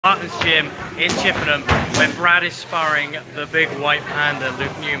Martin's gym in Chippenham, where Brad is sparring the big white panda,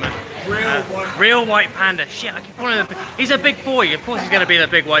 Luke Newman. Real white panda. Shit, I keep calling him. He's a big boy. Of course, he's going to be the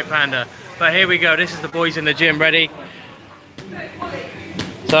big white panda. But here we go. This is the boys in the gym ready.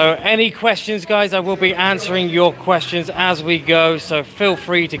 So, any questions, guys? I will be answering your questions as we go. So, feel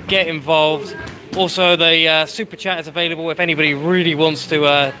free to get involved. Also, the super chat is available if anybody really wants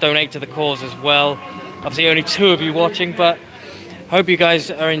to donate to the cause as well. Obviously, only 2 of you watching, but hope you guys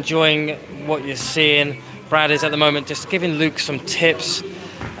are enjoying what you're seeing. Brad is at the moment just giving Luke some tips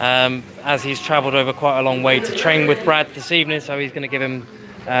as he's travelled over quite a long way to train with Brad this evening, so he's going to give him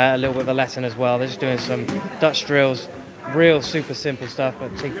a little bit of a lesson as well. They're just doing some Dutch drills, real super simple stuff, but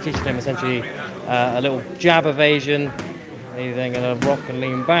teaching him essentially a little jab evasion. He's then going to rock and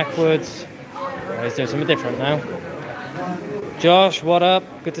lean backwards. He's doing something different now. Josh, what up?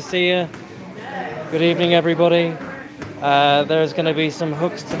 Good to see you. Good evening, everybody. There's going to be some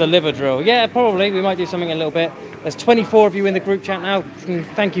hooks to the liver drill. Yeah, probably. We might do something in a little bit. There's 24 of you in the group chat now.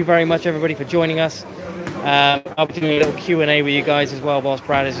 Thank you very much, everybody, for joining us. I'll be doing a little Q&A with you guys as well whilst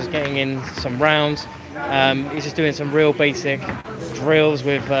Brad is just getting in some rounds. He's just doing some real basic drills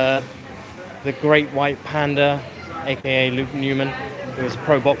with the great white panda, aka Luke Newman, who is a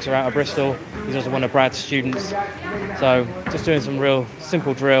pro boxer out of Bristol. He's also one of Brad's students. So just doing some real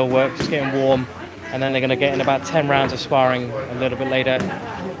simple drill work, just getting warm. And then they're going to get in about 10 rounds of sparring a little bit later.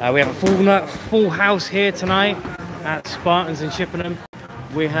 We have a full house here tonight at Spartans in Chippenham.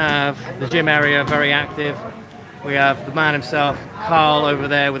 We have the gym area very active. We have the man himself, Carl, over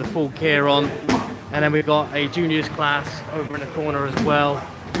there with the full gear on. And then we've got a juniors class over in the corner as well.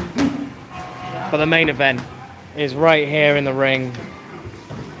 But the main event is right here in the ring.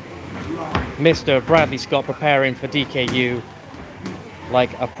 Mr. Bradley Scott preparing for DK Yoo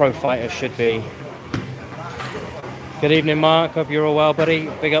like a pro fighter should be. Good evening, Mark. Hope you're all well, buddy.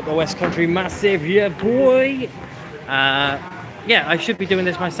 Big up the West Country Massive, yeah, boy. Yeah, I should be doing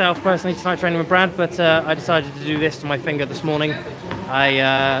this myself personally tonight, training with Brad, but I decided to do this to my finger this morning.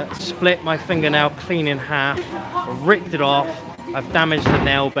 I split my fingernail clean in half, ripped it off. I've damaged the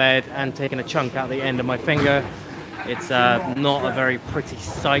nail bed and taken a chunk out the end of my finger. It's not a very pretty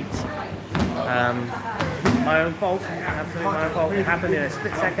sight. My own fault, absolutely my own fault. It happened in a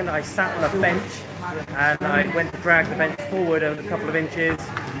split second. I sat on a bench and I went to drag the bench forward a couple of inches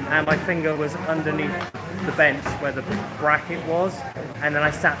and my finger was underneath the bench where the bracket was, and then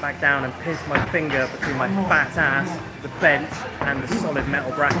I sat back down and pinched my finger between my fat ass, the bench and the solid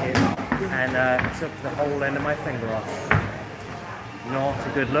metal bracket, and took the whole end of my finger off. Not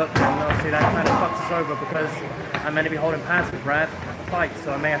a good look, and obviously that kind of fucks us over because I'm meant to be holding pads with Brad at the fight,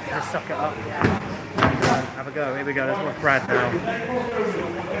 so I may have to just suck it up and have a go. Here we go, let's watch Brad now.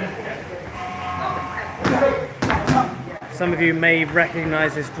 Some of you may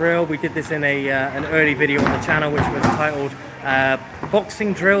recognize this drill. We did this in an early video on the channel which was titled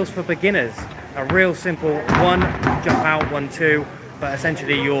Boxing Drills for Beginners. A real simple 1, jump out, 1, 2, but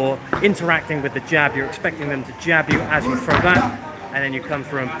essentially you're interacting with the jab. You're expecting them to jab you as you throw that, and then you come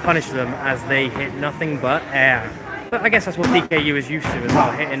through and punish them as they hit nothing but air. But I guess that's what DK Yoo is used to as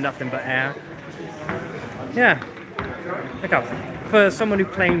well, hitting nothing but air. Yeah, look up. For someone who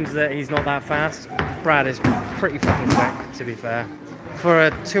claims that he's not that fast, Brad is pretty fucking quick, to be fair. For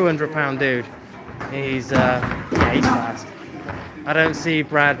a 200-pound dude, he's yeah, he's fast. I don't see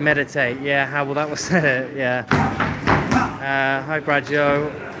Brad meditate. Yeah, how well that was said. Yeah. Hi, Brad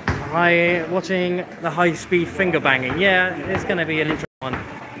Joe. Hi, watching the high-speed finger banging. Yeah, it's going to be an interesting one.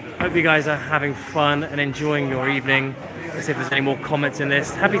 Hope you guys are having fun and enjoying your evening. Let's see if there's any more comments in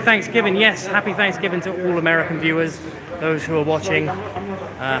this. Happy Thanksgiving. Yes, happy Thanksgiving to all American viewers, those who are watching.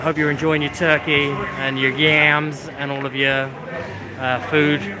 Hope you're enjoying your turkey and your yams and all of your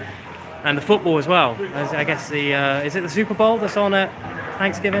food. And the football as well. I guess the, is it the Super Bowl that's on at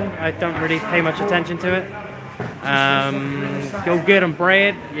Thanksgiving? I don't really pay much attention to it. Go get 'em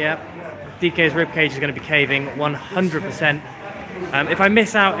bread. Yep. DK's ribcage is going to be caving 100%. If I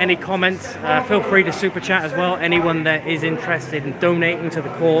miss out any comments, feel free to super chat as well. Anyone that is interested in donating to the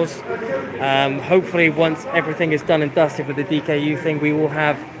cause. Hopefully once everything is done and dusted with the DK Yoo thing, we will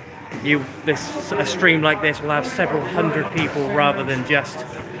have a stream like this will have several hundred people rather than just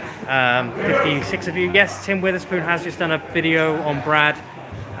 56 of you. Yes, Tim Witherspoon has just done a video on Brad.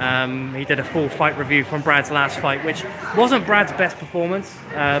 He did a full fight review from Brad's last fight, which wasn't Brad's best performance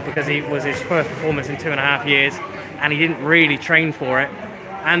because it was his first performance in 2.5 years and he didn't really train for it.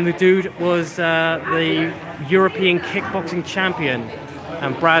 And the dude was the European kickboxing champion,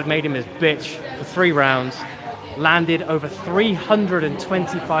 and Brad made him his bitch for 3 rounds. landed over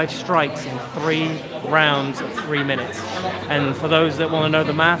 325 strikes in 3 rounds of 3 minutes. And for those that want to know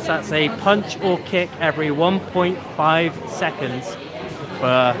the maths, that's a punch or kick every 1.5 seconds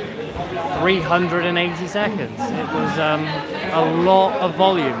for 380 seconds. It was a lot of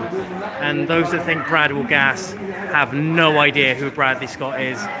volume. And those that think Brad will gas have no idea who Bradley Scott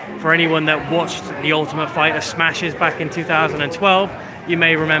is. For anyone that watched The Ultimate Fighter Smashes back in 2012, you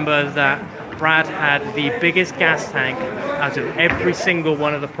may remember that Brad had the biggest gas tank out of every single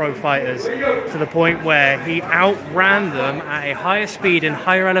one of the pro fighters, to the point where he outran them at a higher speed and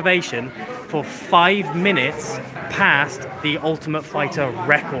higher elevation for 5 minutes past the Ultimate Fighter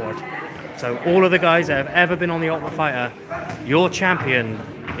record. So all of the guys that have ever been on the Ultimate Fighter, your champion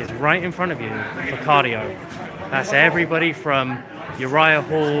is right in front of you for cardio. That's everybody from Uriah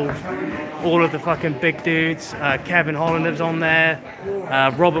Hall, all of the fucking big dudes, Kevin Hollander's on there,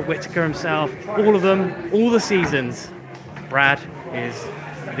 Robert Whittaker himself, all of them, all the seasons. Brad is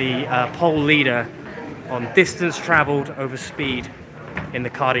the pole leader on distance traveled over speed in the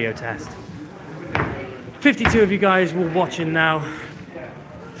cardio test. 52 of you guys will watching now.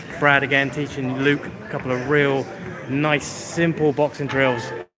 Brad again teaching Luke a couple of real nice simple boxing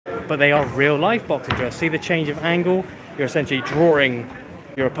drills, but they are real life boxing drills. See the change of angle? You're essentially drawing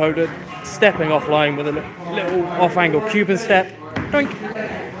your opponent, stepping offline with a little off-angle Cuban step, doink,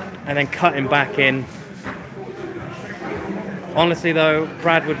 and then cutting back in. Honestly though,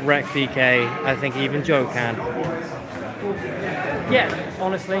 Brad would wreck DK. I think even Joe can. Yeah,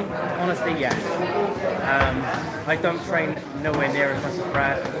 honestly, yes. I don't train nowhere near as much as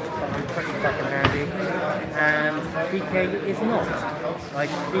Brad, but I'm pretty fucking handy. And DK is not. Like,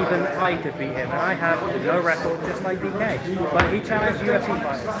 even I could beat him, and I have no record just like DK. But he challenged UFC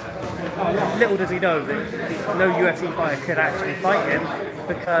fighters. Little does he know that no UFC fighter could actually fight him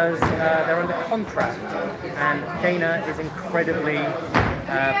because they're under contract. And Dana is incredibly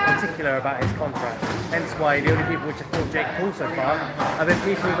particular about his contract. Hence why the only people which have fought Jake Paul so far have been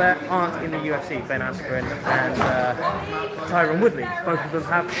people that aren't in the UFC. Ben Askren and Tyron Woodley. Both of them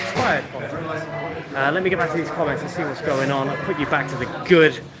have expired contracts. Let me get back to these comments and see what's going on. I'll put you back to the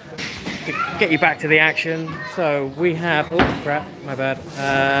good, get you back to the action. So we have, oh crap, my bad.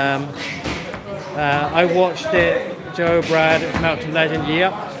 I watched it, Joe, Brad, Mountain Legend,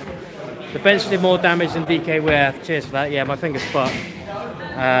 yep. The bench did more damage than DK with. Cheers for that. Yeah, my finger's fucked.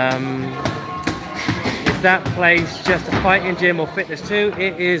 Is that place just a fighting gym or fitness too?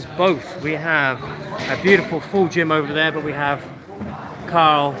 It is both. We have a beautiful full gym over there, but we have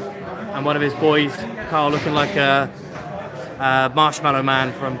Carl and one of his boys. Carl looking like a Marshmallow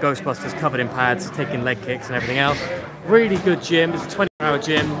Man from Ghostbusters, covered in pads, taking leg kicks and everything else. Really good gym. It's a 24-hour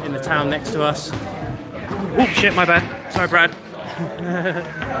gym in the town next to us. Oh shit, my bad. Sorry, Brad.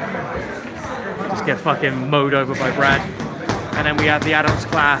 Just get fucking mowed over by Brad. And then we have the adults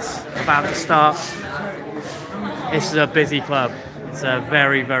class about to start. This is a busy club. It's a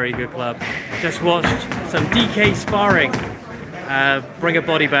very, very good club. Just watched some DK sparring. Bring a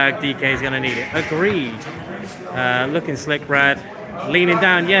body bag, DK's gonna need it. Agreed. Looking slick, Brad. Leaning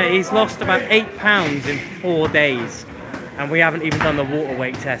down. Yeah, he's lost about 8 pounds in 4 days. And we haven't even done the water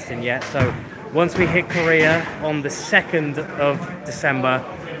weight testing yet. So once we hit Korea on the 2nd of December,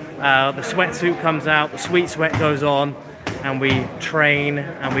 the sweatsuit comes out, the sweet sweat goes on, and we train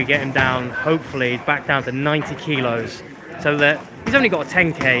and we get him down, hopefully back down to 90 kilos, so that he's only got a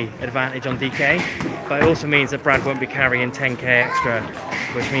 10k advantage on DK, but it also means that Brad won't be carrying 10k extra,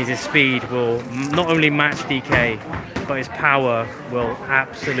 which means his speed will not only match DK, but his power will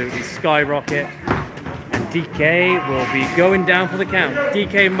absolutely skyrocket, and DK will be going down for the count.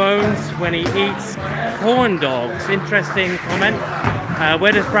 DK moans when he eats corn dogs. Interesting comment.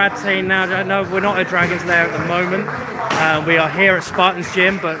 Where does Brad say now? No, we're not at Dragon's Lair at the moment. We are here at Spartan's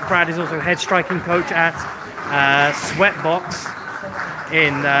Gym, but Brad is also head striking coach at Sweatbox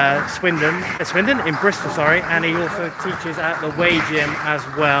in Swindon, in Bristol, sorry, and he also teaches at the Way Gym as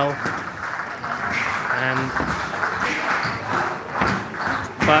well.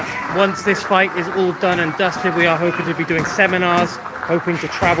 But once this fight is all done and dusted, we are hoping to be doing seminars, hoping to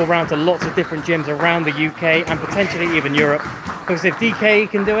travel around to lots of different gyms around the UK and potentially even Europe. Because if DK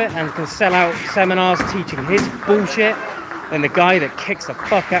can do it and can sell out seminars teaching his bullshit, then the guy that kicks the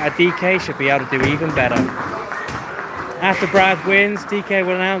fuck out of DK should be able to do even better. After Brad wins, DK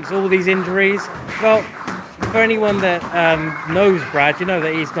will announce all these injuries. Well, for anyone that knows Brad, you know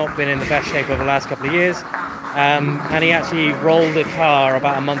that he's not been in the best shape over the last couple of years. And he actually rolled a car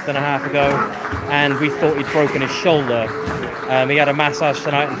about a month and a half ago, and we thought he'd broken his shoulder. He had a massage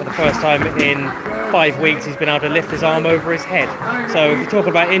tonight, and for the first time in 5 weeks he's been able to lift his arm over his head. So if you talk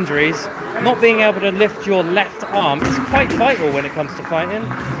about injuries, not being able to lift your left arm is quite vital when it comes to fighting.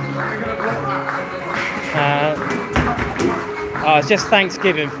 It's just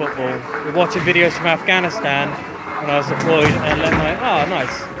Thanksgiving football. We're watching videos from Afghanistan when I was deployed, and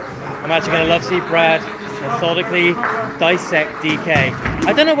nice. I'm actually going to love to see Brad methodically dissect DK.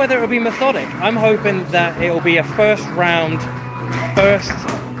 I don't know whether it'll be methodic. I'm hoping that it'll be a first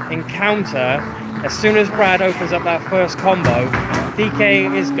encounter. As soon as Brad opens up that first combo,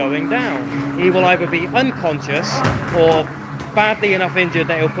 DK is going down. He will either be unconscious or badly enough injured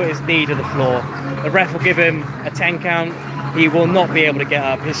that he'll put his knee to the floor. The ref will give him a 10 count. He will not be able to get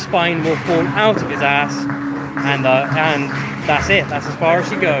up. His spine will fall out of his ass, and that's it. That's as far as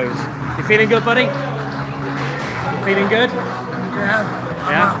she goes. You feeling good, buddy? You feeling good? Yeah.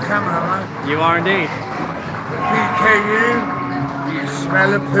 I'm on camera, mate. You are indeed. DK Yoo, you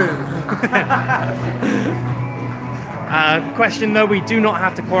smell of poo. Question though, we do not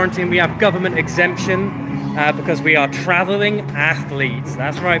have to quarantine. We have government exemption because we are traveling athletes.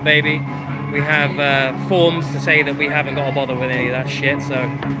 That's right, baby. We have forms to say that we haven't got to bother with any of that shit, so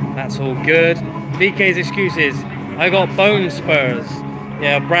that's all good. DK's excuses: I got bone spurs.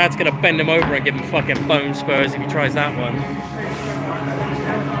 Yeah, Brad's gonna bend him over and give him fucking bone spurs if he tries that one.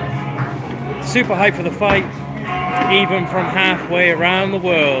 Super hyped for the fight, even from halfway around the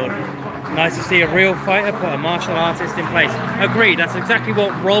world. Nice to see a real fighter put a martial artist in place. Agreed, that's exactly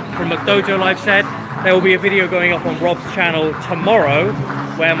what Rob from McDojo Live said. There will be a video going up on Rob's channel tomorrow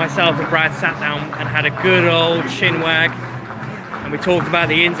where myself and Brad sat down and had a good old chin wag, and we talked about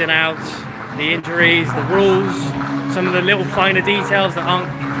the ins and outs, the injuries, the rules, some of the little finer details that aren't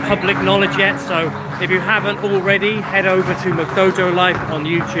public knowledge yet. So if you haven't already, head over to McDojo Life on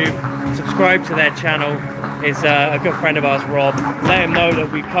YouTube, subscribe to their channel. Is a good friend of ours, Rob. Let him know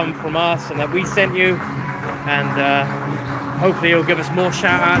that we come from us and that we sent you, and hopefully he'll give us more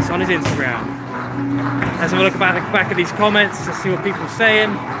shout outs on his Instagram. Let's have a look at the back of these comments to see what people are saying.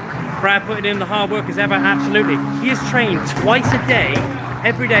 Brad putting in the hard work as ever. Absolutely. He has trained twice a day,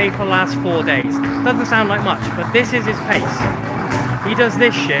 every day for the last 4 days. Doesn't sound like much, but this is his pace. He does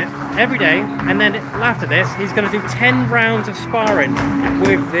this shit every day, and then after this, he's going to do 10 rounds of sparring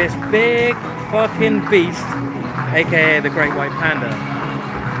with this big fucking beast, aka the Great White Panda.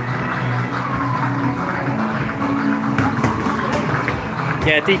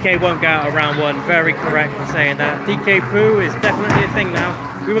 Yeah, DK won't go out of round one. Very correct for saying that. DK Poo is definitely a thing now.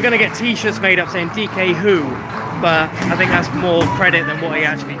 We were going to get t-shirts made up saying DK Who, but I think that's more credit than what he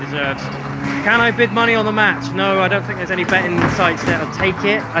actually deserves. Can I bid money on the match? No, I don't think there's any betting sites that'll take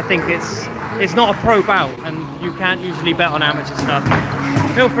it. I think it's not a pro bout, and you can't usually bet on amateur stuff.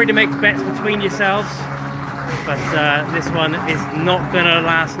 Feel free to make bets between yourselves, but this one is not going to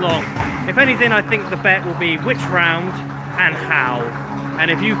last long. If anything, I think the bet will be which round and how. And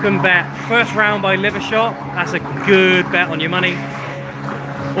if you can bet first round by liver shot, that's a good bet on your money.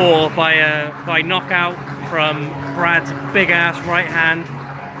 Or by knockout from Brad's big ass right hand.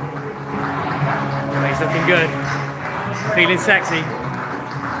 He's looking good. Feeling sexy.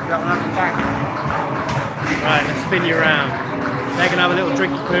 Right, let's spin you around. They're gonna have a little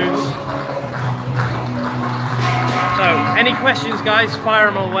drinky poos. So, any questions, guys?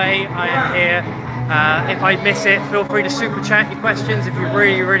 Fire them away. I am here. If I miss it, feel free to super chat your questions if you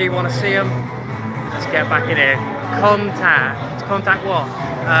really, really want to see them. Let's get back in here. Contact. Contact what?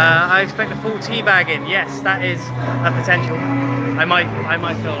 I expect a full teabagging. Yes, that is a potential. I might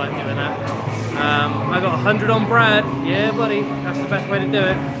feel like doing that. I got 100 on Brad. Yeah, buddy. That's the best way to do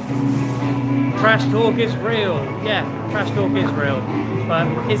it. Trash talk is real. Yeah, trash talk is real. But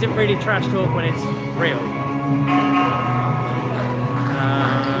is it really trash talk when it's real?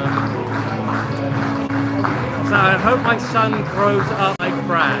 So I hope my son grows up like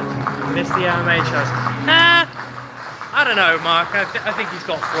Brad. Miss the MMA shows. I don't know, Mark. I think he's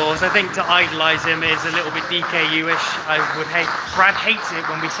got flaws. I think to idolise him is a little bit DK Yoo-ish. Brad hates it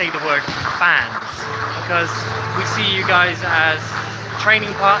when we say the word fans, because we see you guys as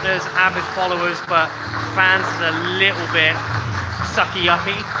training partners, avid followers, but fans is a little bit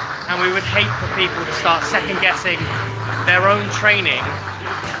sucky-uppy, and we would hate for people to start second-guessing their own training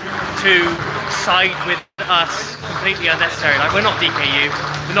to side with us completely unnecessary. Like, we're not DK Yoo,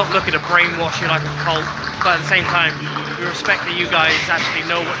 we're not looking to brainwash you like a cult, but at the same time, we respect that you guys actually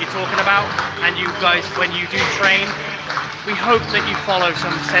know what you're talking about, and you guys, when you do train, we hope that you follow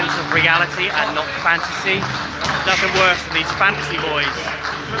some sense of reality and not fantasy. Nothing worse than these fantasy boys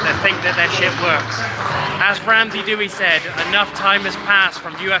that think that their shit works. As Ramsey Dewey said, enough time has passed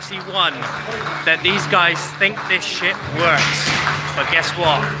from UFC 1 that these guys think this shit works. But guess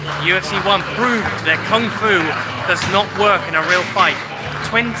what? UFC 1 proved that Kung Fu does not work in a real fight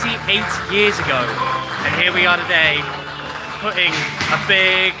 28 years ago. And here we are today, putting a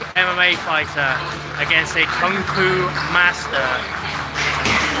big MMA fighter against a Kung Fu master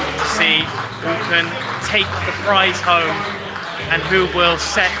to see who can take the prize home and who will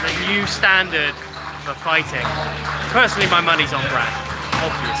set the new standard for fighting. Personally, my money's on Brad,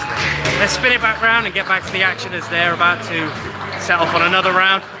 obviously. Let's spin it back round and get back to the action as they're about to set off on another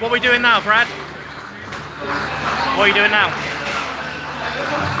round. What are we doing now, Brad? What are you doing now?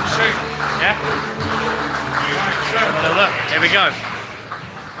 Shoot. Yeah? Well, look, here we go.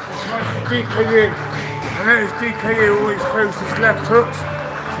 DK Yoo. I noticed DK Yoo always throws his left hooks.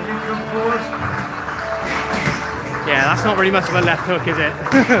 So he come forward. Yeah, that's not really much of a left hook, is it?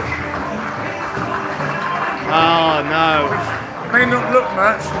 Oh no. Which may not look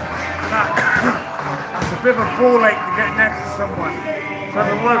much, but that's a bit of a ball ache to get next to someone. So I've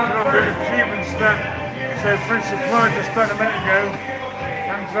been working on a bit of Cuban stuff. So for instance, one I just done a minute ago,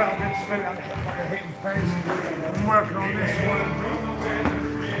 hands up, I've been straight up like a hitting face. I'm working on this one.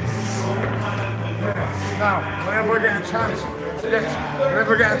 Now, whenever I get a chance to get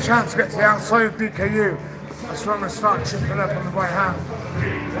to the outside of DK Yoo, that's when I'm going to start chipping up on the right hand.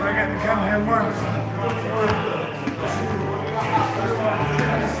 When I get to come here once.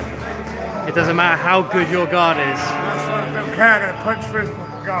 It doesn't matter how good your guard is. That's why I don't care, I'm going to punch for his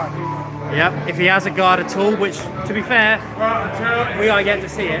guard. Yep, if he has a guard at all, which, to be fair, we are yet to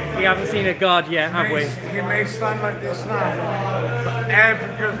see it. We haven't seen a guard yet, have we? He may stand like this now, but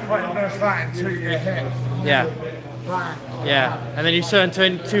every good fighter does that until you get hit. Yeah. Bang. Yeah, and then you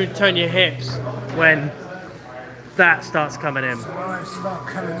turn your hips when that starts coming in. So when I start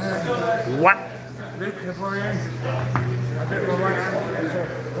coming in, What? look at where I am. I do my right hand. So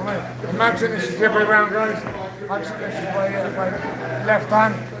when I imagine this is the other way around, guys. Imagine this is my left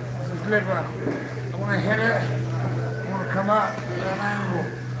hand. This is liver. And when I hit it, I want to come up at an angle.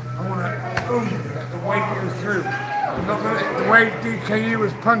 I want to let the weight go through. I'm not gonna, the way DK Yoo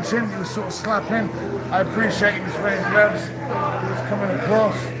was punching, he was sort of slapping. I appreciate he was wearing gloves. He was coming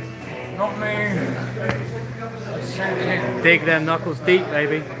across. Not me. Sinking. Dig them knuckles deep,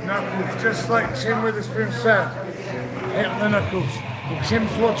 baby. Knuckles, just like Tim Witherspoon said. Hit the knuckles. If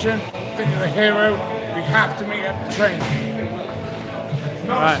Tim's watching, think you're the hero, we have to meet at the train.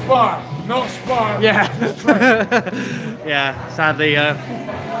 Not spar. Not spar. Yeah. Yeah, sadly,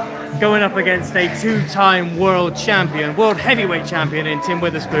 going up against a two-time world champion, world heavyweight champion in Tim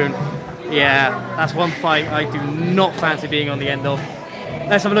Witherspoon. Yeah, that's one fight I do not fancy being on the end of.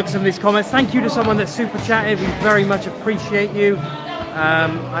 Let's have a look at some of these comments. Thank you to someone that super chatted. We very much appreciate you.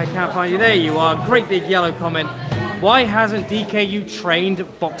 I can't find you. There you are. Great big yellow comment. Why hasn't DK Yoo trained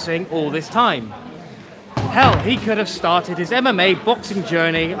boxing all this time? Hell, he could have started his MMA boxing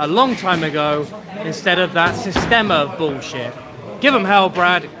journey a long time ago instead of that Systema bullshit. Give him hell,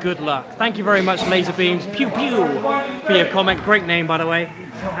 Brad. Good luck. Thank you very much, Laser Beams. Pew pew for your comment. Great name, by the way.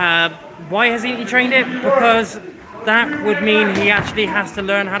 Why hasn't he trained it? Because that would mean he actually has to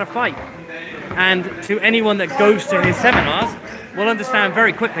learn how to fight. And to anyone that goes to his seminars will understand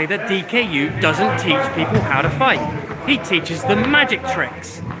very quickly that DK Yoo doesn't teach people how to fight. He teaches them magic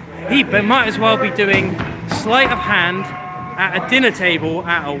tricks. He might as well be doing sleight of hand at a dinner table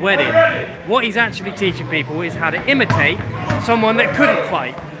at a wedding. What he's actually teaching people is how to imitate someone that couldn't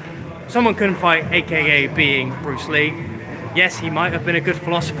fight. Someone couldn't fight, aka being Bruce Lee. Yes, he might have been a good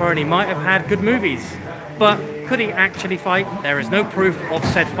philosopher and he might have had good movies, but could he actually fight? There is no proof of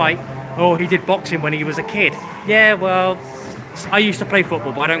said fight. Oh, he did boxing when he was a kid. Yeah, well, I used to play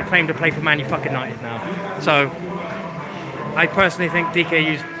football, but I don't claim to play for Man United now. So, I personally think DK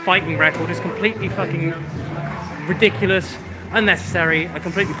Yoo's fighting record is completely fucking ridiculous, unnecessary, a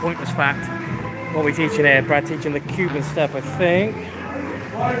completely pointless fact. What are we teaching here? Brad teaching the Cuban step, I think.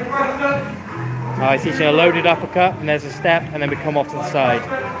 He's teaching a loaded uppercut, and there's a step, and then we come off to the side.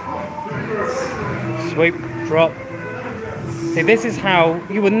 Sweep, drop. See, this is how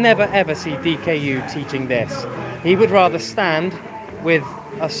you would never ever see DK Yoo teaching this. He would rather stand with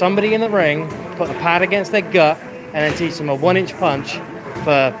somebody in the ring, put a pad against their gut, and then teach them a 1-inch punch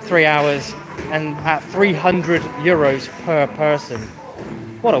for 3 hours and at 300 euros per person.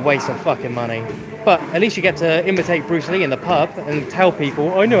 What a waste of fucking money. But at least you get to imitate Bruce Lee in the pub and tell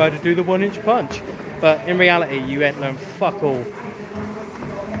people, I know how to do the 1-inch punch. But in reality, you ain't learned fuck all.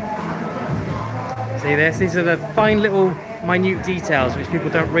 See this? These are the fine little minute details which people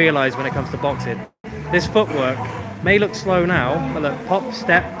don't realise when it comes to boxing. This footwork may look slow now, but look, pop,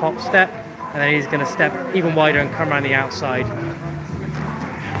 step, and then he's going to step even wider and come around the outside.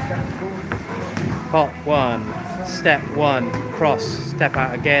 Pop, 1, step 1, cross, step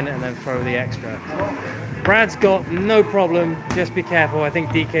out again, and then throw the extra. Brad's got no problem, just be careful. I think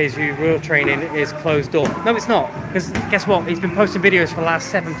DK's real training is closed door. No, it's not, because guess what? He's been posting videos for the last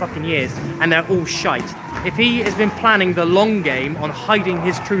 7 fucking years, and they're all shite. If he has been planning the long game on hiding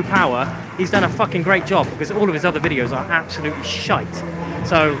his true power, he's done a fucking great job, because all of his other videos are absolutely shite.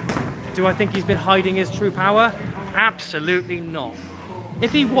 So, do I think he's been hiding his true power? Absolutely not.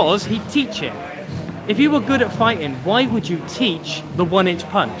 If he was, he'd teach it. If you were good at fighting, why would you teach the 1-inch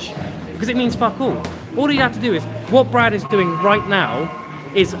punch? Because it means fuck all. All you have to do is, what Brad is doing right now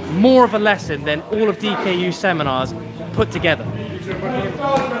is more of a lesson than all of DK Yoo seminars put together.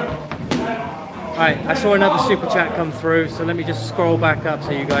 Alright, I saw another super chat come through, so let me just scroll back up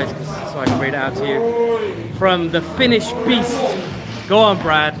to you guys so I can read it out to you. From the Finnish Beast. Go on,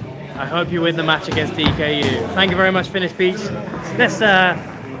 Brad. I hope you win the match against DK Yoo. Thank you very much, Finnish Beast.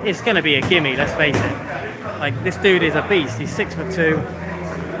 It's going to be a gimme, let's face it. Like, this dude is a beast. He's 6'2".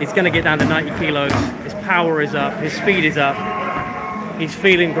 He's going to get down to 90 kilos. His power is up. His speed is up. He's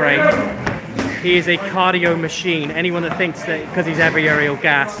feeling great. He is a cardio machine. Anyone that thinks that because he's every aerial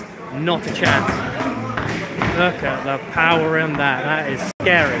gas, not a chance. Look at the power in that. That is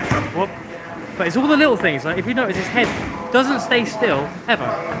scary. Whoop. But it's all the little things. Like if you notice, his head doesn't stay still ever.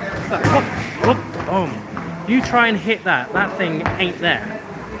 Like, whoop, whoop, boom. You try and hit that. That thing ain't there.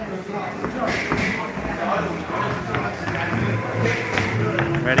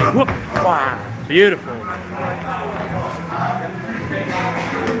 Ready? Whoop! Wow! Beautiful. We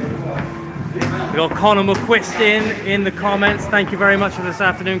got Connor McQuist in the comments. Thank you very much for this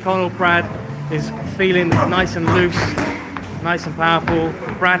afternoon, Connor. Brad is feeling nice and loose, nice and powerful.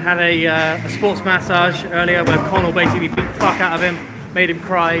 Brad had a sports massage earlier where Connor basically beat the fuck out of him, made him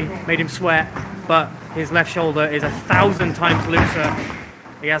cry, made him sweat, but his left shoulder is 1,000 times looser.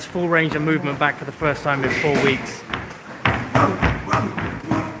 He has full range of movement back for the first time in 4 weeks.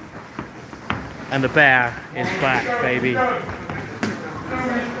 And the bear is back, baby.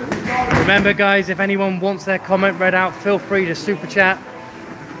 Remember, guys, if anyone wants their comment read out, feel free to super chat.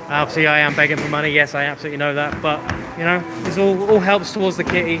 Obviously, I am begging for money. Yes, I absolutely know that. But, you know, this all helps towards the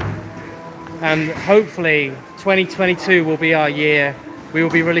kitty. And hopefully, 2022 will be our year. We will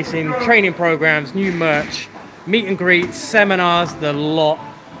be releasing training programs, new merch, meet and greets, seminars, the lot.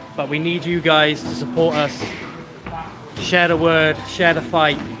 But we need you guys to support us. Share the word, share the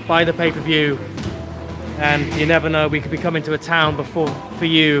fight, buy the pay-per-view. And you never know, we could be coming to a town for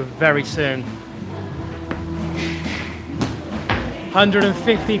you very soon.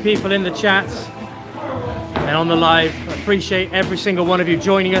 150 people in the chats and on the live. I appreciate every single one of you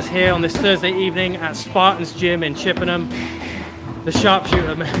joining us here on this Thursday evening at Spartan's Gym in Chippenham. The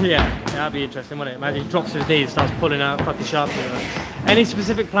sharpshooter, yeah, that'd be interesting, wouldn't it? Imagine he drops to his knees and starts pulling out a fucking sharpshooter. Any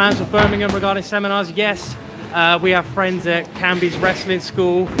specific plans for Birmingham regarding seminars? Yes. We have friends at Canby's Wrestling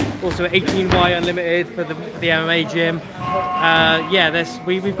School, also at 18Y Unlimited for the MMA gym. Yeah,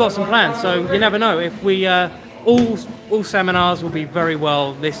 we've got some plans, so you never know. If we all seminars will be very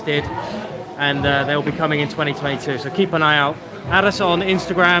well listed, and they'll be coming in 2022. So keep an eye out. Add us on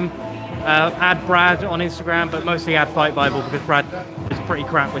Instagram. Add Brad on Instagram, but mostly add Fight Bible because Brad is pretty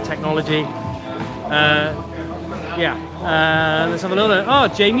crap with technology. Yeah, let's have a little look. Oh,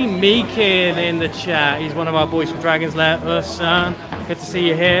 Jamie Meakin in the chat. He's one of our boys from Dragon's Lair. Son, good to see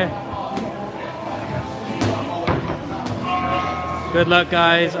you here. Good luck,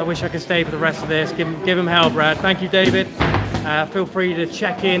 guys. I wish I could stay for the rest of this. Give him hell, Brad. Thank you, David. Feel free to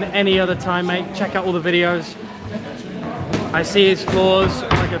check in any other time, mate. Check out all the videos. I see his flaws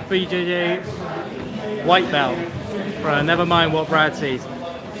like a BJJ white belt. Bro, never mind what Brad sees.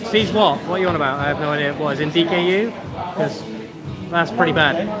 Sees what? What are you on about? I have no idea. What, is in DK Yoo? Because that's pretty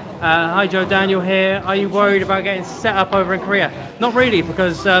bad. Hi, Joe Daniel here. Are you worried about getting set up over in Korea? Not really,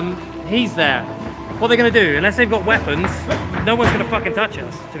 because he's there. What are they going to do? Unless they've got weapons, no one's going to fucking touch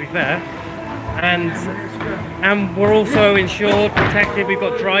us, to be fair. And we're also insured, protected. We've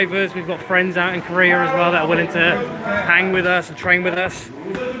got drivers, we've got friends out in Korea as well that are willing to hang with us and train with us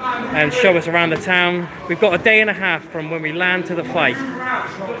and show us around the town. We've got a day and a half from when we land to the fight.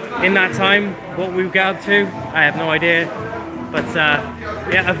 In that time, what we'll get up to, I have no idea. But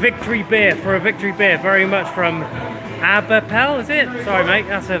yeah, a victory beer, very much from Abapel, is it? Sorry, mate,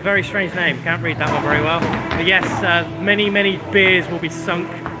 that's a very strange name. Can't read that one very well. But yes, many beers will be sunk.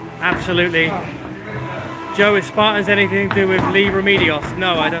 Absolutely. Joe, is Spartans anything to do with Lee Remedios?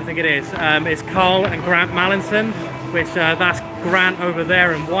 No, I don't think it is. It's Carl and Grant Mallinson, which that's Grant over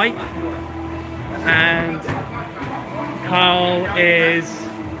there in white. And Carl is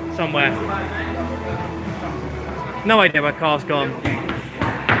somewhere. No idea where Carl's gone.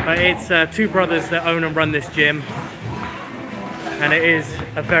 But it's two brothers that own and run this gym, and it is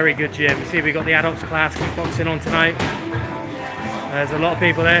a very good gym. You see, we got the adults class kickboxing on tonight. There's a lot of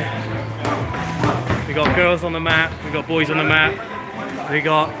people there. We got girls on the mat, we got boys on the mat, we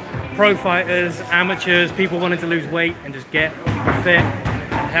got pro fighters, amateurs, people wanting to lose weight and just get fit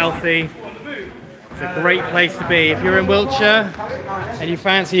and healthy. It's a great place to be. If you're in Wiltshire and you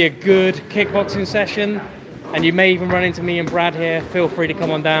fancy a good kickboxing session, and you may even run into me and Brad here, feel free to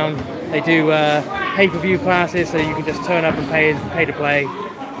come on down. They do pay-per-view classes, so you can just turn up and pay to play.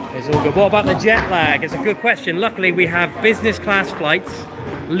 It's all good. What about the jet lag? It's a good question. Luckily, we have business class flights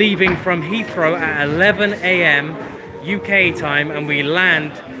leaving from Heathrow at 11 AM UK time, and we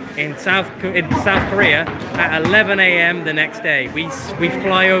land in South Korea at 11 AM the next day. We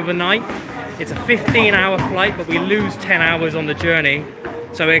fly overnight. It's a 15-hour flight, but we lose 10 hours on the journey,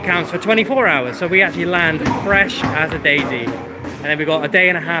 so it counts for 24 hours. So we actually land fresh as a daisy. And then we got a day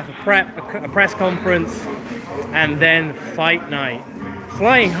and a half of prep, a press conference, and then fight night.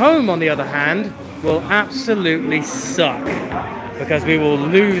 Flying home, on the other hand, will absolutely suck, because we will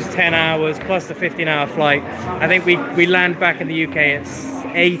lose 10 hours plus the 15-hour flight. I think we land back in the UK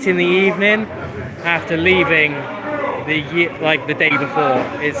at 8 in the evening after leaving the day before.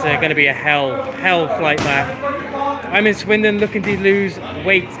 It's going to be a hell flight back. I'm in Swindon looking to lose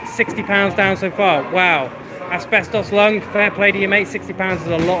weight, 60 pounds down so far. Wow. Asbestos lung, fair play to you, mate. 60 pounds is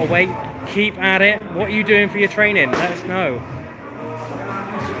a lot of weight. Keep at it. What are you doing for your training? Let us know.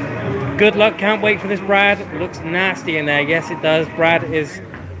 Good luck. Can't wait for this, Brad. Looks nasty in there. Yes, it does. Brad is,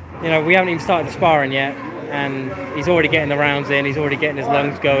 you know, we haven't even started the sparring yet, and he's already getting the rounds in. He's already getting his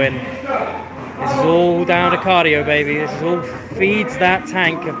lungs going. This is all down to cardio, baby. This is all feeds that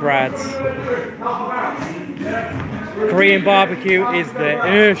tank of Brad's. Korean barbecue is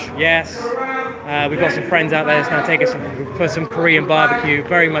the ish. Yes. We've got some friends out there that's going to take us for some Korean barbecue.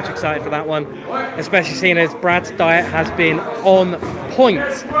 Very much excited for that one, especially seeing as Brad's diet has been on point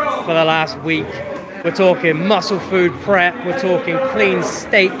for the last week. We're talking muscle food prep, we're talking clean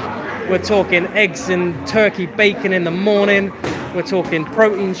steak, we're talking eggs and turkey bacon in the morning, we're talking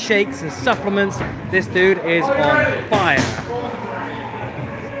protein shakes and supplements. This dude is on fire.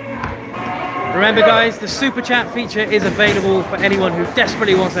 Remember guys, the super chat feature is available for anyone who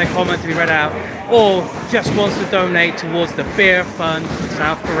desperately wants their comment to be read out, or just wants to donate towards the beer fund for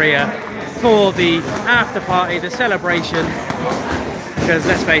South Korea for the after party, the celebration, because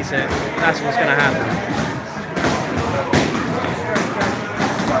let's face it, that's what's going to happen.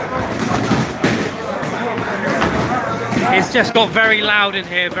 It's just got very loud in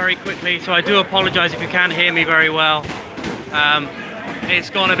here very quickly, so I do apologize if you can't hear me very well. It's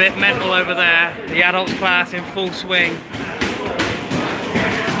gone a bit mental over there. The adults class in full swing.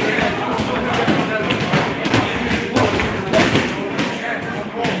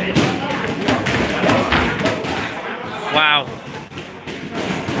 Wow.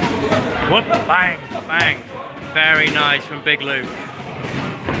 Whoop, bang, bang. Very nice from Big Luke.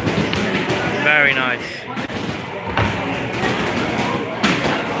 Very nice.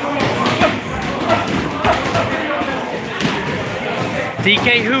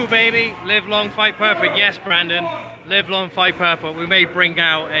 DK Yoo, baby. Live long, fight perfect. Yes, Brandon. Live long, fight perfect. We may bring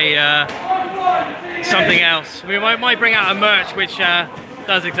out a something else. We might bring out a merch which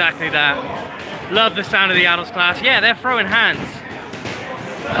does exactly that. Love the sound of the adults class. Yeah, they're throwing hands.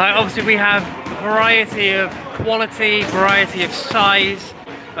 Obviously, we have variety of quality, variety of size,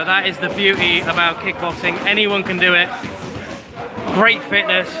 but that is the beauty about kickboxing. Anyone can do it. Great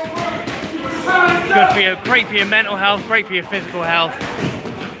fitness. Good for you, great for your mental health, great for your physical health.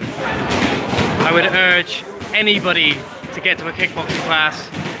 I would urge anybody to get to a kickboxing class.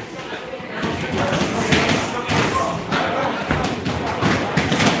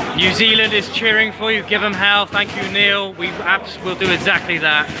 New Zealand is cheering for you. Give them hell. Thank you, Neil. We will do exactly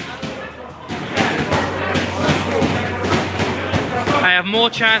that. I have more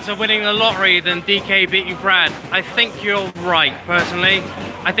chance of winning the lottery than DK beating Brad. I think you're right, personally.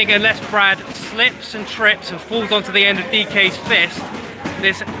 I think unless Brad slips and trips and falls onto the end of DK's fist,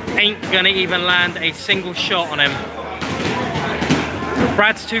 this ain't gonna even land a single shot on him.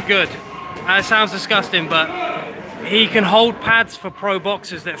 Brad's too good. It sounds disgusting, but he can hold pads for pro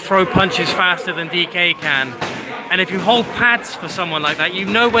boxers that throw punches faster than DK can. And if you hold pads for someone like that, you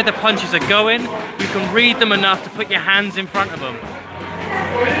know where the punches are going, you can read them enough to put your hands in front of them.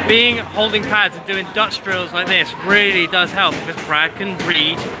 Holding pads and doing Dutch drills like this really does help, because Brad can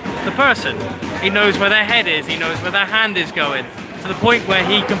read the person. He knows where their head is, he knows where their hand is going, to the point where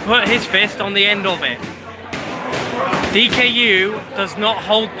he can put his fist on the end of it. DK Yoo does not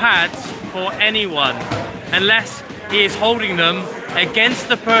hold pads for anyone, unless he is holding them against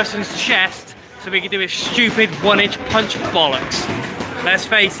the person's chest so we can do his stupid 1-inch punch bollocks. Let's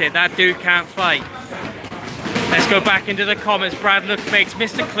face it, that dude can't fight. Let's go back into the comments. Brad makes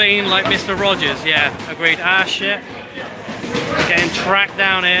Mr. Clean like Mr. Rogers. Yeah, agreed. Ah, shit. Getting tracked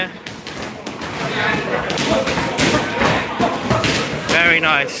down here. Very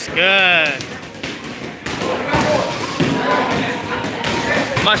nice. Good.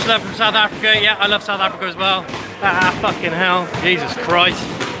 Much love from South Africa. Yeah, I love South Africa as well. Ah, fucking hell. Jesus Christ.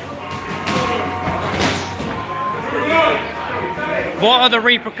 What are the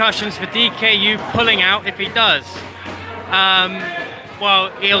repercussions for DK Yoo pulling out if he does?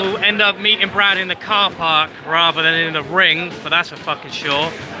 Well, he'll end up meeting Brad in the car park rather than in the ring, but that's for fucking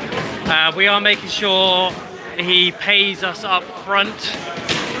sure. We are making sure he pays us up front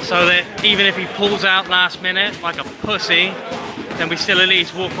so that even if he pulls out last minute like a pussy, then we still at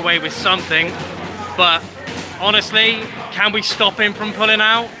least walk away with something. But honestly, can we stop him from pulling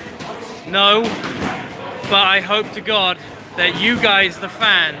out? No. But I hope to God that you guys, the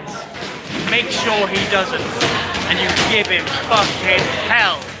fans, make sure he doesn't. And you give him fucking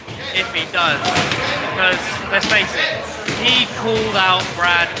hell if he does. Because, let's face it, he called out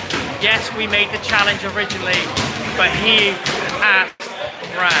Brad. Yes, we made the challenge originally, but he asked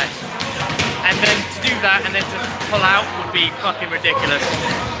Brad. And then to do that and then to pull out would be fucking ridiculous.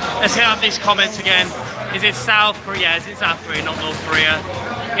 Let's hit up these comments again. Is it South Korea? Is it South Korea, not North Korea?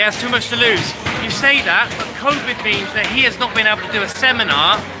 He has too much to lose. You say that, but COVID means that he has not been able to do a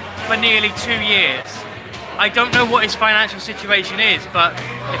seminar for nearly 2 years. I don't know what his financial situation is, but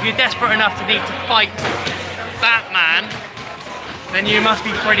if you're desperate enough to need to fight that man, then you must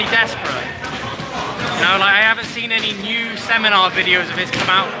be pretty desperate. You know, like I haven't seen any new seminar videos of his come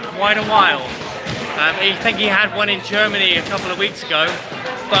out for quite a while. I think he had one in Germany a couple of weeks ago,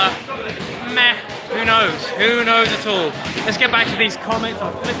 but meh, who knows? Who knows at all? Let's get back to these comments.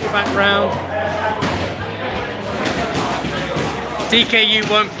 I'll flip you back round. DK Yoo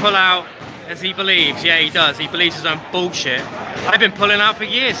won't pull out as he believes. Yeah, he does. He believes his own bullshit. I've been pulling out for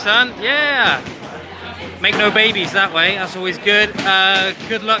years, son. Yeah. Make no babies that way. That's always good.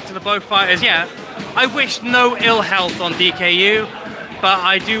 Good luck to the both fighters. Yeah. I wish no ill health on DK Yoo, but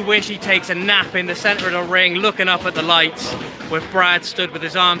I do wish he takes a nap in the center of the ring, looking up at the lights with Brad stood with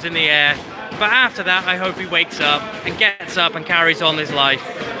his arms in the air. But after that, I hope he wakes up and gets up and carries on his life.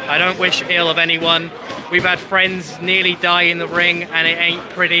 I don't wish ill of anyone. We've had friends nearly die in the ring, and it ain't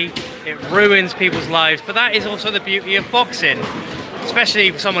pretty. It ruins people's lives. But that is also the beauty of boxing, especially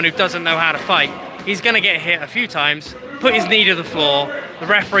for someone who doesn't know how to fight. He's going to get hit a few times, put his knee to the floor, the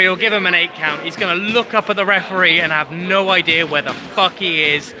referee will give him an 8 count. He's going to look up at the referee and have no idea where the fuck he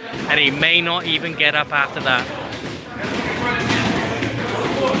is, and he may not even get up after that.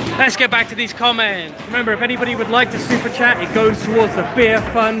 Let's get back to these comments. Remember, if anybody would like to super chat, it goes towards the beer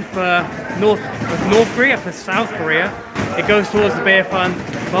fund for North Korea, for South Korea. It goes towards the beer fund,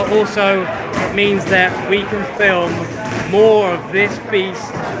 but also it means that we can film more of this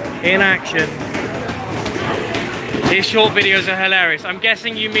beast in action. His short videos are hilarious. I'm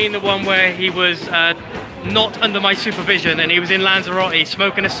guessing you mean the one where he was not under my supervision and he was in Lanzarote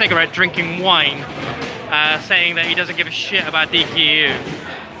smoking a cigarette, drinking wine, saying that he doesn't give a shit about DK Yoo.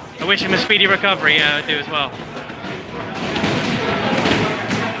 I wish him a speedy recovery. Yeah, I do as well.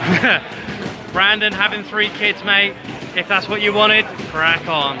 Brandon, having 3 kids, mate. If that's what you wanted, crack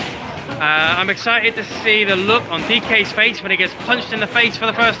on. I'm excited to see the look on DK's face when he gets punched in the face for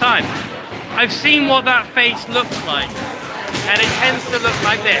the first time. I've seen what that face looks like, and it tends to look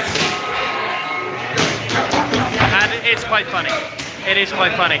like this. And it's quite funny. It is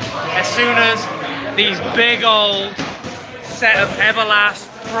quite funny. As soon as these big old set of Everlast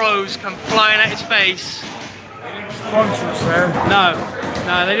pros come flying at his face. Sponsor us, sir.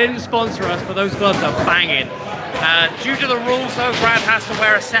 No, they didn't sponsor us, but those gloves are banging. Due to the rules though, Brad has to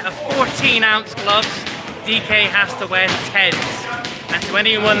wear a set of 14-ounce gloves. DK has to wear 10s. And to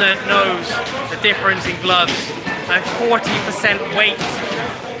anyone that knows the difference in gloves, a 40% weight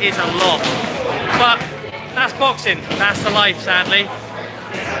is a lot. But that's boxing. That's the life, sadly.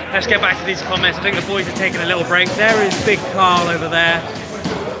 Let's get back to these comments. I think the boys are taking a little break. There is Big Carl over there.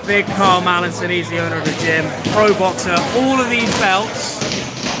 Big Carl Mallinson, he's the owner of the gym. Pro boxer. All of these belts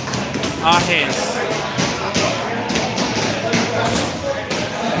are his.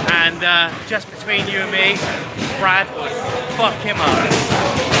 And just between you and me, Brad would fuck him up.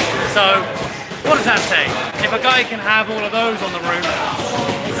 So, what does that say? If a guy can have all of those on the roof,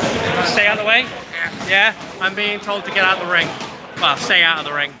 stay out of the way? Yeah? I'm being told to get out of the ring. Well, stay out of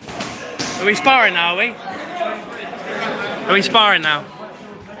the ring. Are we sparring now, are we? Are we sparring now?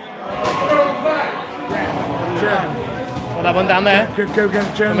 Got that one down there? Go get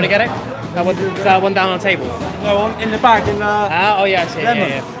the German. I'm gonna get it? That one, is that one down on the table? No, in the bag, in the... Oh yeah, I see it, lemon.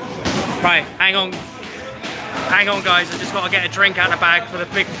 yeah. Right, hang on. Hang on guys, I just got to get a drink out of the bag for the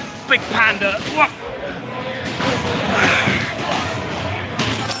big panda.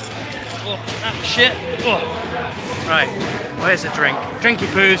 Oh, that shit. Oh. Right, where's the drink? Drinky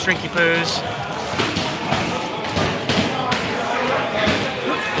poos, drinky poos.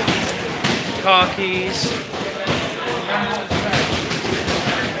 Car keys.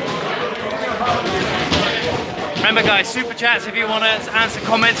 Remember guys, super chats if you want to answer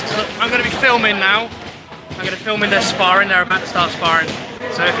comments, because I'm going to be filming now. I'm going to film in their sparring, they're about to start sparring.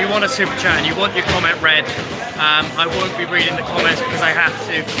 So if you want a super chat and you want your comment read, I won't be reading the comments because I have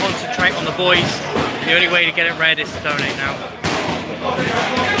to concentrate on the boys. The only way to get it read is to donate now.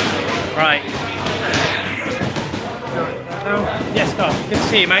 Right. Yes, Carl. Good to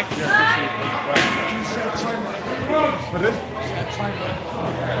see you, mate. Good to see you.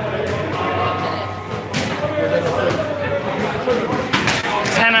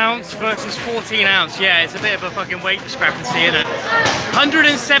 10 ounce versus 14 ounce. Yeah, it's a bit of a fucking weight discrepancy, isn't it?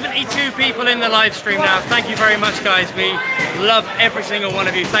 172 people in the live stream now. Thank you very much, guys. We love every single one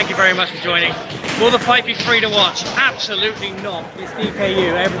of you. Thank you very much for joining. Will the fight be free to watch? Absolutely not. It's DK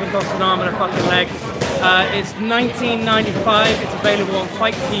Yoo. Everything costs an arm and a fucking leg. It's $19.95. It's available on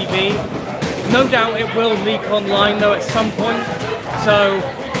Fight TV. No doubt it will leak online though at some point. So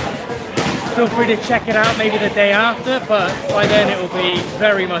feel free to check it out maybe the day after, but by then it will be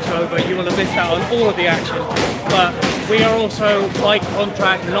very much over. You will have missed out on all of the action. But we are also, by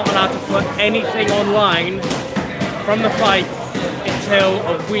contract, not allowed to put anything online from the fight until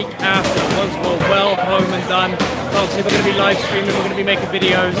a week after, once we're well home and done. Obviously we're going to be live streaming, we're going to be making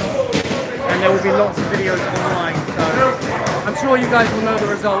videos, and there will be lots of videos online. So I'm sure you guys will know the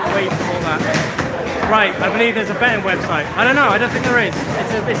result way before that. Right, I believe there's a betting website. I don't know, I don't think there is.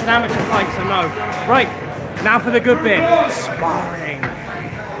 It's an amateur fight, so no. Right, now for the good bit. Sparring.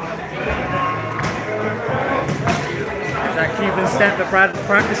 There's that Cuban step that Brad's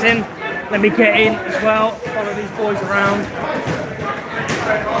practicing. Let me get in as well, follow these boys around.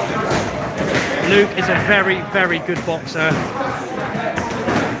 Luke is a very, very good boxer.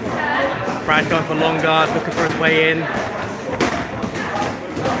 Brad going for long guard, looking for his way in.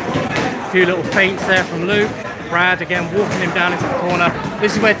 A few little feints there from Luke. Brad again walking him down into the corner.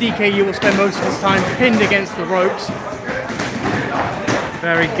 This is where DK Yoo will spend most of his time pinned against the ropes.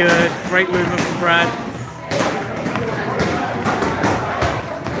 Very good, great movement from Brad.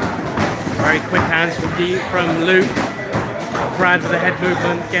 Very quick hands from Luke. Brad with a head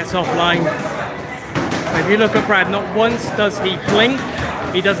movement, gets offline. If you look at Brad, not once does he blink.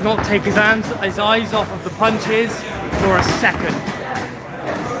 He does not take his eyes off of the punches for a second.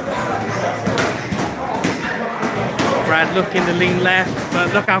 Brad looking to lean left,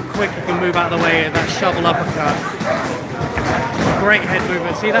 but look how quick he can move out of the way of that shovel uppercut. Great head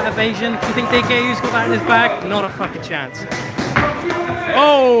movement. See that evasion? Do you think DK Yoo's got that in his bag? Not a fucking chance.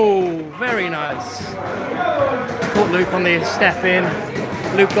 Oh, very nice. Caught Luke on the step in.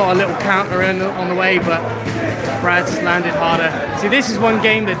 Luke got a little counter in on the way, but Brad's landed harder. See, this is one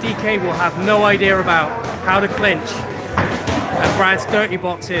game that DK will have no idea about, how to clinch. And Brad's dirty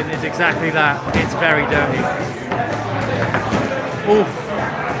boxing is exactly that. It's very dirty. Oof.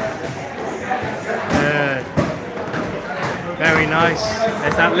 Good. Very nice.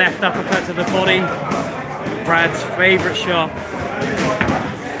 There's that left uppercut to the body. Brad's favourite shot.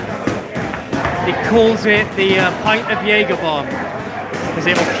 He calls it the pint of Jaeger bomb, because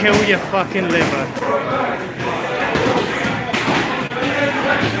it will kill your fucking liver.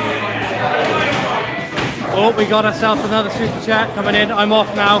 Oh, we got ourselves another super chat coming in. I'm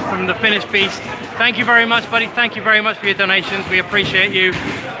off now from the finished beast. Thank you very much, buddy. Thank you very much for your donations. We appreciate you.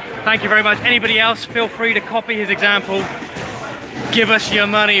 Thank you very much. Anybody else, feel free to copy his example. Give us your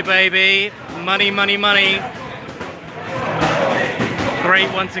money, baby. Money, money, money.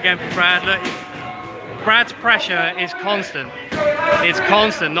 Great once again for Brad. Look, Brad's pressure is constant. It's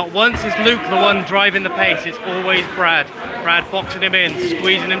constant. Not once is Luke the one driving the pace. It's always Brad. Brad boxing him in,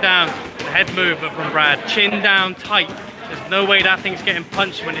 squeezing him down. The head movement from Brad. Chin down tight. There's no way that thing's getting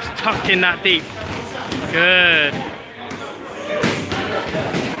punched when it's tucked in that deep. Good.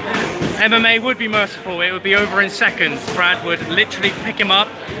 MMA would be merciful. It would be over in seconds. Brad would literally pick him up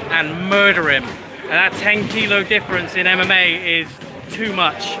and murder him. And that 10 kilo difference in MMA is too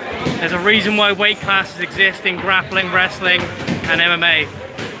much. There's a reason why weight classes exist in grappling, wrestling, and MMA.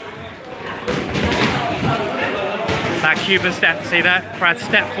 That Cuban step, see that? Brad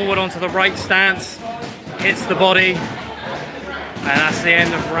stepped forward onto the right stance, hits the body, and that's the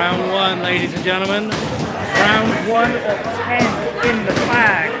end of round one, ladies and gentlemen. Round 1 of 10 in the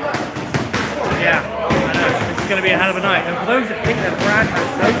bag. Yeah, I know. This is going to be a hell of a night. And for those that think that Brad has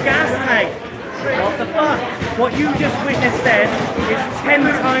no gas tank, what the fuck? What you just witnessed then is 10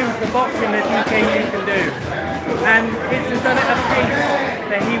 times the boxing that DK Yoo can do. And it's done at a pace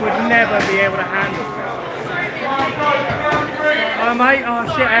that he would never be able to handle. Oh mate, oh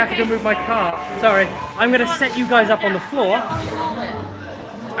shit, I have to go move my car. Sorry. I'm going to set you guys up on the floor.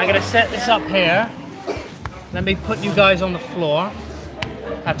 I'm going to set this up here. Let me put you guys on the floor. I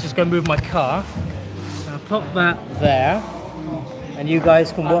have to just go move my car. I'll put that there. And you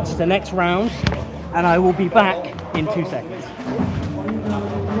guys can watch the next round. And I will be back in 2 seconds.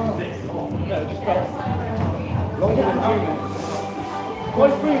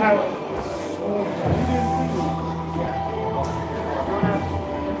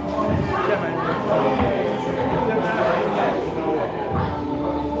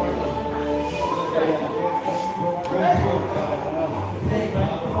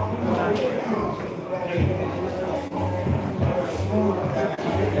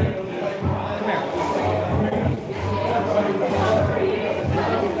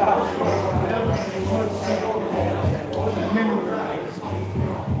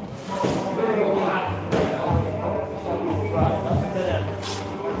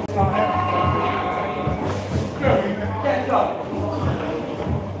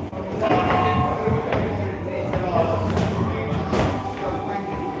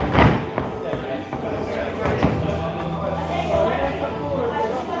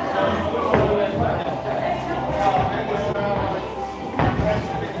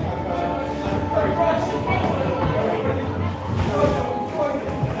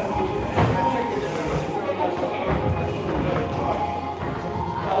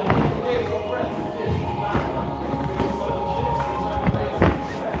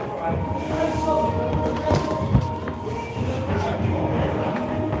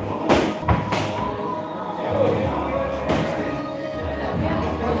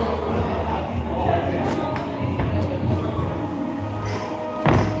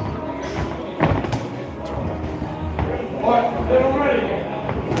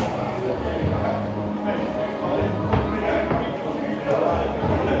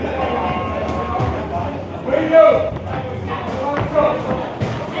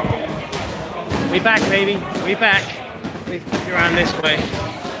 We back, baby. We back. We flip you around this way.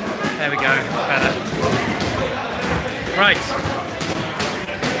 There we go. Better. Right.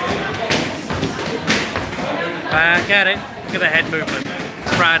 Back at it. Look at the head movement.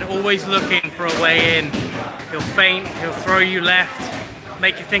 Brad always looking for a way in. He'll feint. He'll throw you left.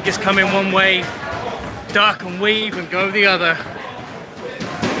 Make you think it's coming one way. Duck and weave and go the other.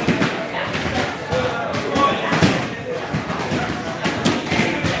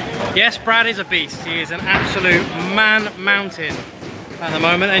 Yes, Brad is a beast. He is an absolute man mountain at the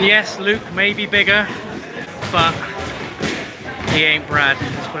moment. And yes, Luke may be bigger, but he ain't Brad.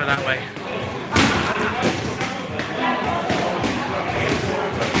 Let's put it that way.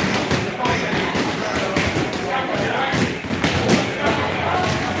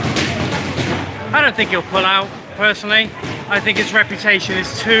 I don't think he'll pull out, personally. I think his reputation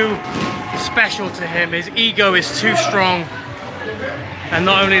is too special to him. His ego is too strong. And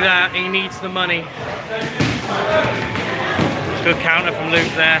not only that, he needs the money. Good counter from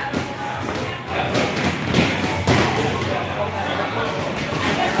Luke there.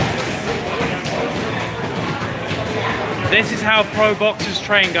 This is how pro boxers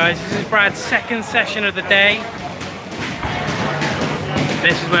train, guys. This is Brad's second session of the day.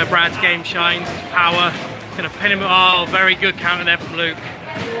 This is where Brad's game shines, his power. Gonna pin him. Oh, very good counter there from Luke. Do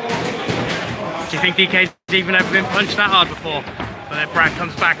you think DK's even ever been punched that hard before? But then Brad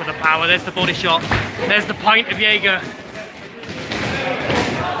comes back with the power. There's the body shot. There's the pint of Jaeger.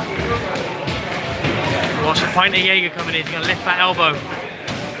 Watch the pint of Jaeger coming in. He's going to lift that elbow.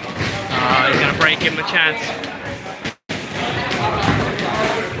 He's going to break him a chance.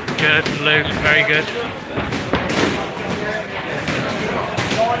 Good from Luke. Very good.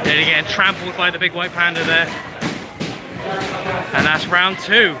 Nearly getting trampled by the big white panda there. And that's round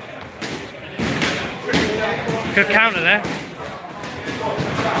 2. Good counter there.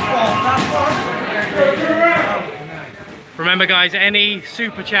 Remember guys, any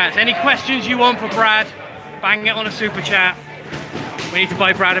super chats, any questions you want for Brad, bang it on a super chat. We need to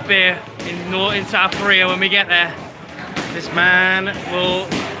buy Brad a beer in South Korea when we get there. This man will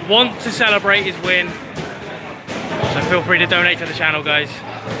want to celebrate his win. So feel free to donate to the channel, guys.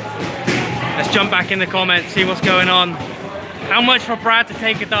 Let's jump back in the comments, see what's going on. How much for Brad to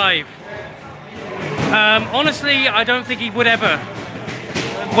take a dive? Honestly, I don't think he would ever.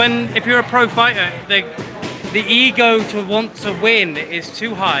 If you're a pro fighter, the ego to want to win is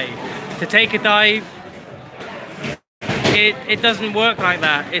too high. To take a dive, it doesn't work like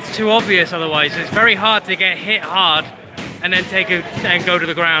that. It's too obvious otherwise. It's very hard to get hit hard and then and go to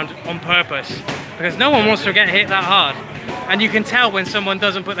the ground on purpose, because no one wants to get hit that hard. And you can tell when someone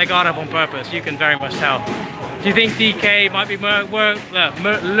doesn't put their guard up on purpose. You can very much tell. Do you think DK might be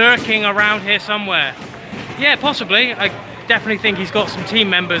lurking around here somewhere? Yeah, possibly. I definitely think he's got some team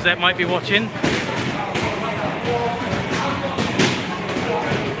members that might be watching.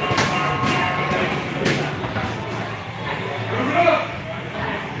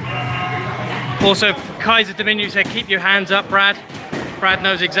 Also, Kaiser Dominion said, keep your hands up, Brad. Brad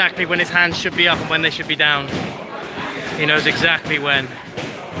knows exactly when his hands should be up and when they should be down. He knows exactly when.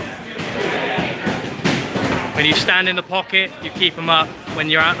 When you stand in the pocket, you keep them up. When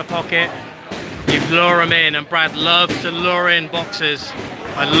you're out the pocket, you lure them in. And Brad loves to lure in boxers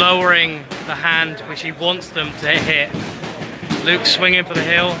by lowering the hand, which he wants them to hit. Luke swinging for the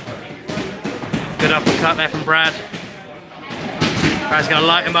heel. Good uppercut there from Brad. Brad's going to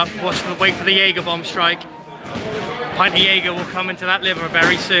light him up, wait for the Jaeger bomb strike. Pint of Jaeger will come into that liver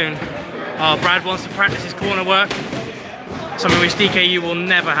very soon. Oh, Brad wants to practice his corner work, something which DK Yoo will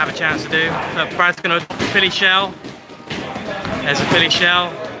never have a chance to do. So Brad's going to Philly shell. There's a Philly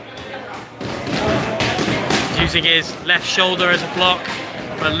shell. Using his left shoulder as a block,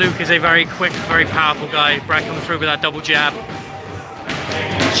 but Luke is a very quick, very powerful guy. Brad coming through with that double jab.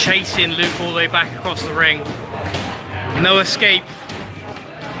 Chasing Luke all the way back across the ring. No escape.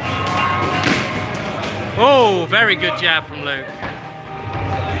 Oh, very good jab from Luke.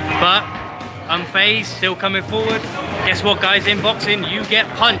 But unfazed, still coming forward. Guess what, guys, in boxing, you get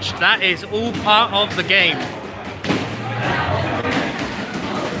punched. That is all part of the game.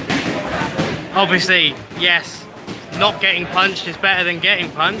 Obviously, yes, not getting punched is better than getting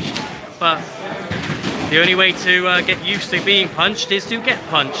punched, but the only way to get used to being punched is to get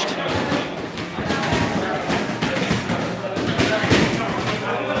punched.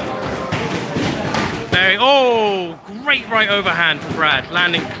 Oh, great right overhand from Brad,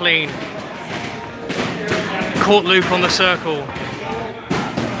 landing clean. Caught Luke on the circle.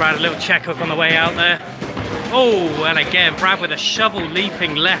 Brad a little check hook on the way out there. Oh, and again, Brad with a shovel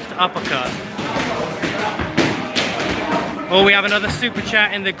leaping left uppercut. Oh, we have another super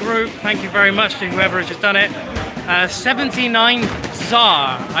chat in the group. Thank you very much to whoever has just done it. 79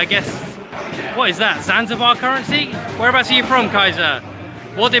 ZAR, I guess. What is that, Zanzibar currency? Whereabouts are you from, Kaiser?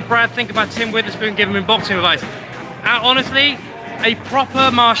 What did Brad think about Tim Witherspoon giving him boxing advice? Honestly, a proper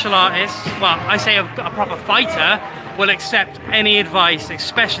martial artist, well, I say a proper fighter, will accept any advice,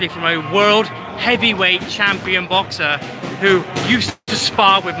 especially from a world heavyweight champion boxer who used to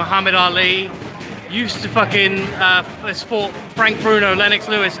spar with Muhammad Ali, used to has fought Frank Bruno, Lennox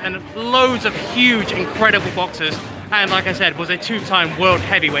Lewis, and loads of huge, incredible boxers. And like I said, was a two-time world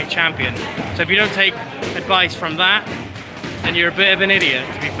heavyweight champion. So if you don't take advice from that, and you're a bit of an idiot,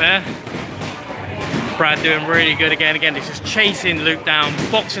 to be fair. Brad doing really good again. He's just chasing Luke down,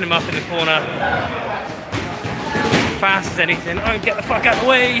 boxing him up in the corner. Fast as anything. Oh, get the fuck out of the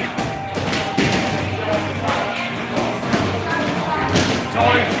way.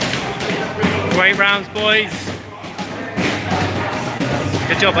 Great rounds, boys.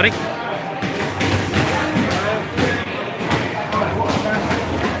 Good job, buddy.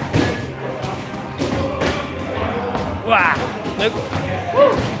 Wow. Luke.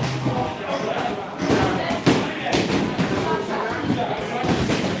 Woo.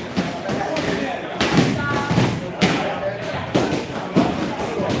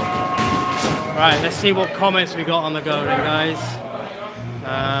 Right, let's see what comments we got on the go then, guys.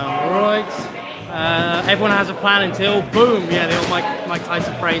 Everyone has a plan until boom. Yeah, the old Mike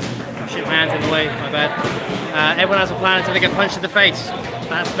Tyson phrase. Shit, my hand's in the way, my bad. Everyone has a plan until they get punched in the face.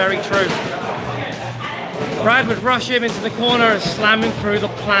 That's very true. Brad would rush him into the corner and slam him through the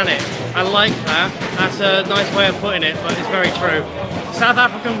planet. I like that. That's a nice way of putting it, but it's very true. South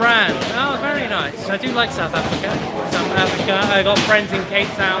African brand. Oh, very nice. I do like South Africa. I got friends in Cape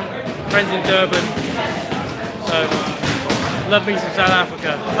Town, friends in Durban. So, love me some South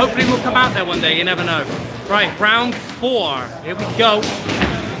Africa. Hopefully we'll come out there one day, you never know. Right, round 4. Here we go.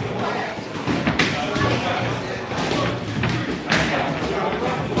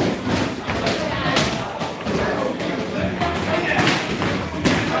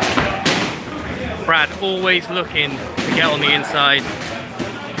 Brad always looking to get on the inside.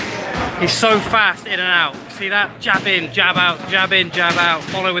 He's so fast in and out. See that? Jab in, jab out, jab in, jab out.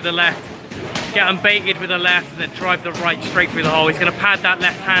 Follow with the left. Get him baited with the left and then drive the right straight through the hole. He's going to pad that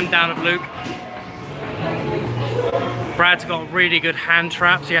left hand down of Luke. Brad's got really good hand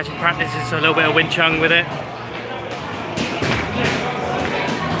traps. He actually practices a little bit of Wing Chun with it.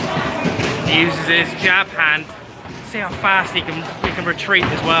 He uses his jab hand. See how fast he can retreat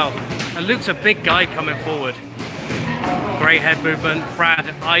as well. And Luke's a big guy coming forward. Great head movement. Brad,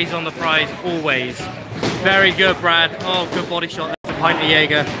 eyes on the prize always. Very good, Brad. Oh, good body shot. That's a pint of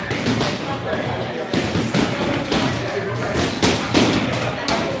Jaeger.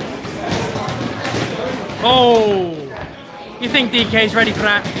 Oh, you think DK's ready for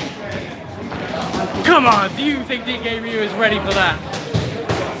that? Come on, do you think DK Yoo is ready for that?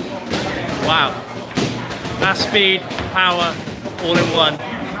 Wow. That's speed, power, all in one.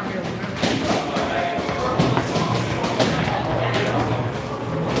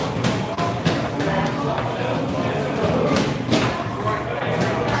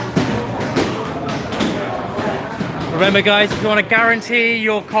 Remember guys, if you want to guarantee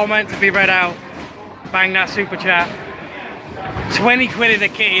your comment to be read out, bang that super chat. 20 quid in the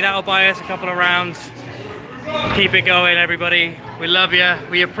kitty, that'll buy us a couple of rounds. Keep it going, everybody. We love you.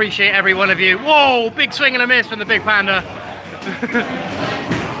 We appreciate every one of you. Whoa, big swing and a miss from the big panda.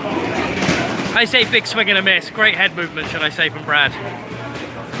 I say big swing and a miss. Great head movement, should I say, from Brad.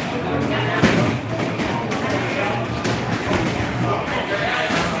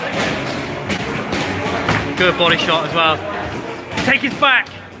 Good body shot as well. Take his back.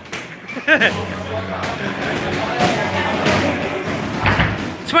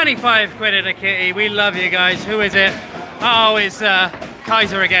 25 quid in a kitty. We love you guys. Who is it? Oh, it's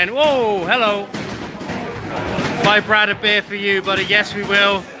Kaiser again. Whoa, hello. Buy Brad a beer for you, buddy. Yes, we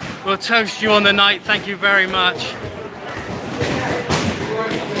will. We'll toast you on the night. Thank you very much.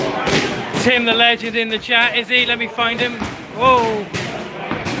 Tim the legend in the chat. Is he? Let me find him. Whoa.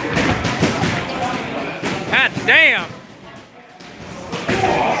 God damn.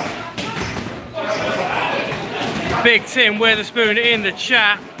 Big Tim Witherspoon in the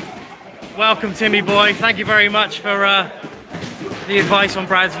chat. Welcome, Timmy boy. Thank you very much for the advice on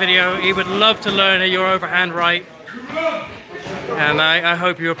Brad's video. He would love to learn your overhand right. And I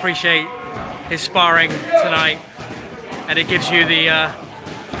hope you appreciate his sparring tonight. And it gives you the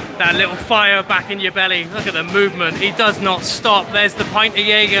that little fire back in your belly. Look at the movement. He does not stop. There's the pint of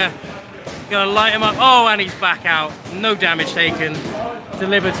Jaeger. Gonna light him up. Oh, and he's back out. No damage taken.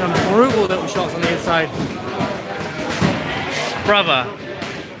 Delivered some brutal little shots on the inside. Brother.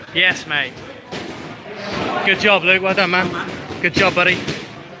 Yes, mate. Good job, Luke. Well done, man. Good job, buddy.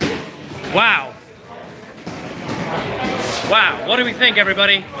 Wow. Wow. What do we think,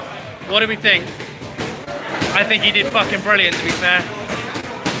 everybody? What do we think? I think he did fucking brilliant, to be fair.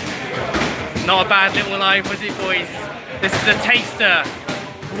 Not a bad little live, was it, boys? This is a taster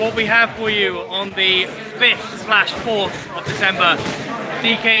for what we have for you on the 5th/4th of December.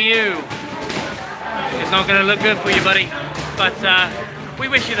 DK Yoo. It's not going to look good for you, buddy. But we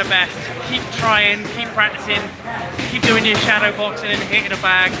wish you the best. Keep trying, keep practicing, keep doing your shadow boxing and hitting a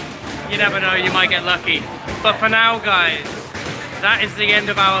bag. You never know, you might get lucky. But for now, guys, that is the end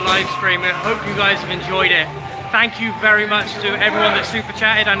of our live stream. I hope you guys have enjoyed it. Thank you very much to everyone that super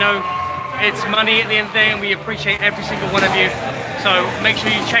chatted. I know it's money at the end of the day and we appreciate every single one of you. So make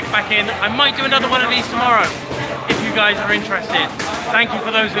sure you check back in. I might do another one of these tomorrow if you guys are interested. Thank you for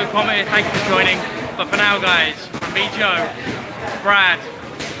those who have commented. Thank you for joining. But for now, guys, from me, Joe, Brad,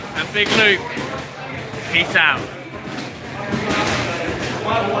 and Big Luke, peace out.